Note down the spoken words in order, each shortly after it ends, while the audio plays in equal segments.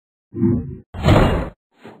I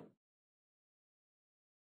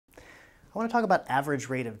want to talk about average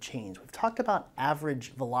rate of change. We've talked about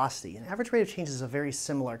average velocity, and average rate of change is a very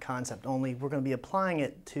similar concept, only we're going to be applying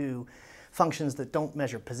it to functions that don't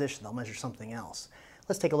measure position, they'll measure something else.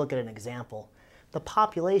 Let's take a look at an example. The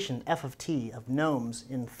population f of t of gnomes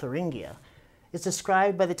in Thuringia is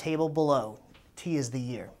described by the table below. T is the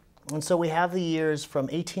year. And so we have the years from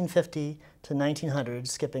 1850 to 1900,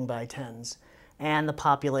 skipping by tens, and the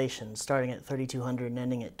population starting at 3,200 and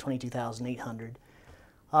ending at 22,800.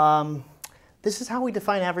 This is how we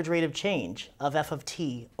define average rate of change of f of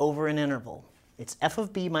t over an interval. It's f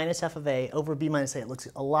of b minus f of a over b minus a. It looks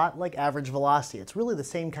a lot like average velocity. It's really the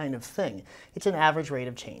same kind of thing. It's an average rate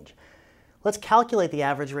of change. Let's calculate the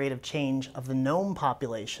average rate of change of the gnome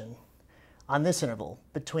population on this interval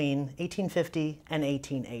between 1850 and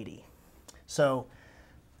 1880. So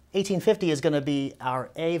 1850 is going to be our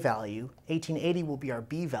a value. 1880 will be our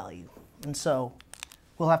b value. And so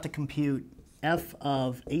we'll have to compute f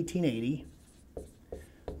of 1880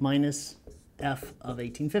 minus f of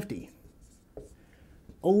 1850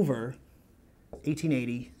 over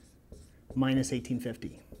 1880 minus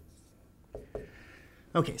 1850.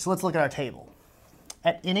 Okay, so let's look at our table.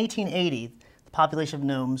 In 1880, the population of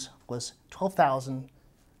gnomes was 12,000,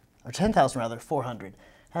 or 10,000 rather, 400.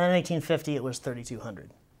 And in 1850, it was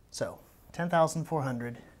 3,200. So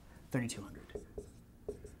 10,400, 3,200.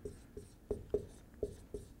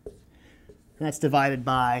 And that's divided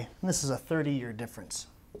by, and this is a 30-year difference,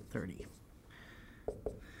 30.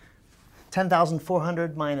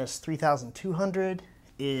 10,400 minus 3,200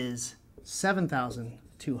 is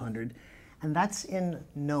 7,200, and that's in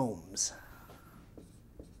gnomes.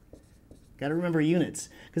 Got to remember units,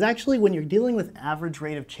 because actually when you're dealing with average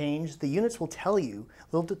rate of change, the units will tell you,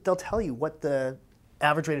 they'll tell you what the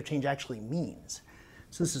average rate of change actually means.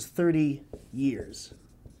 So this is 30 years.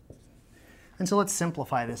 And so let's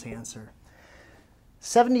simplify this answer.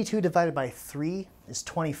 72 divided by 3 is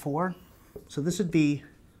 24. So this would be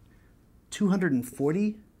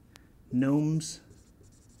 240 gnomes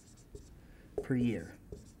per year.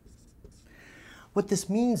 What this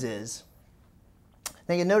means is,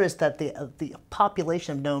 now you notice that the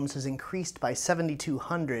population of gnomes has increased by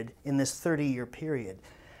 7,200 in this 30-year period.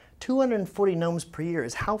 240 gnomes per year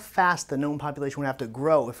is how fast the gnome population would have to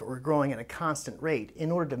grow if it were growing at a constant rate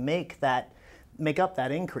in order to make up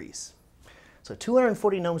that increase. So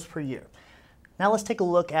 240 gnomes per year. Now let's take a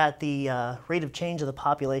look at the rate of change of the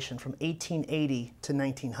population from 1880 to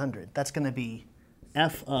 1900. That's going to be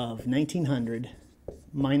f of 1900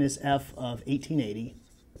 minus f of 1880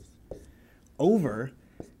 over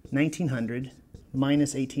 1900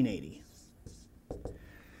 minus 1880.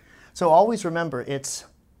 So always remember, it's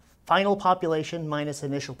final population minus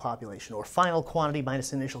initial population, or final quantity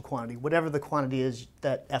minus initial quantity, whatever the quantity is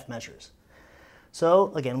that f measures.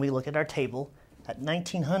 So again, we look at our table. At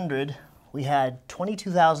 1900, we had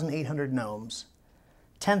 22,800 gnomes,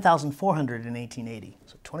 10,400 in 1880.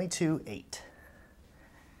 So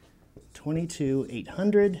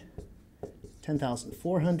 22,800,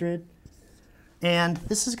 10,400. And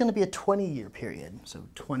this is going to be a 20-year period, so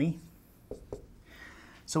 20.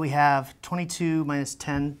 So we have 22 minus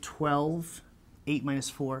 10, 12, 8 minus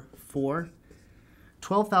 4, 4.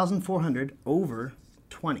 12,400 over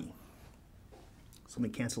 20. So let me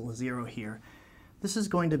cancel the 0 here. This is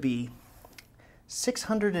going to be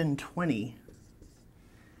 620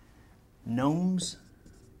 gnomes,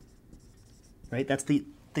 right? That's the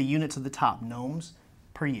units at the top, gnomes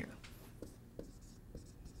per year.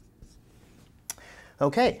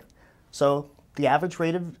 Okay, so the average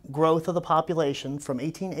rate of growth of the population from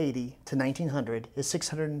 1880 to 1900 is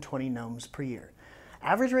 620 gnomes per year.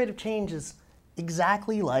 Average rate of change is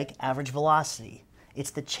exactly like average velocity. It's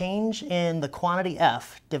the change in the quantity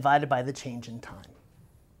f divided by the change in time.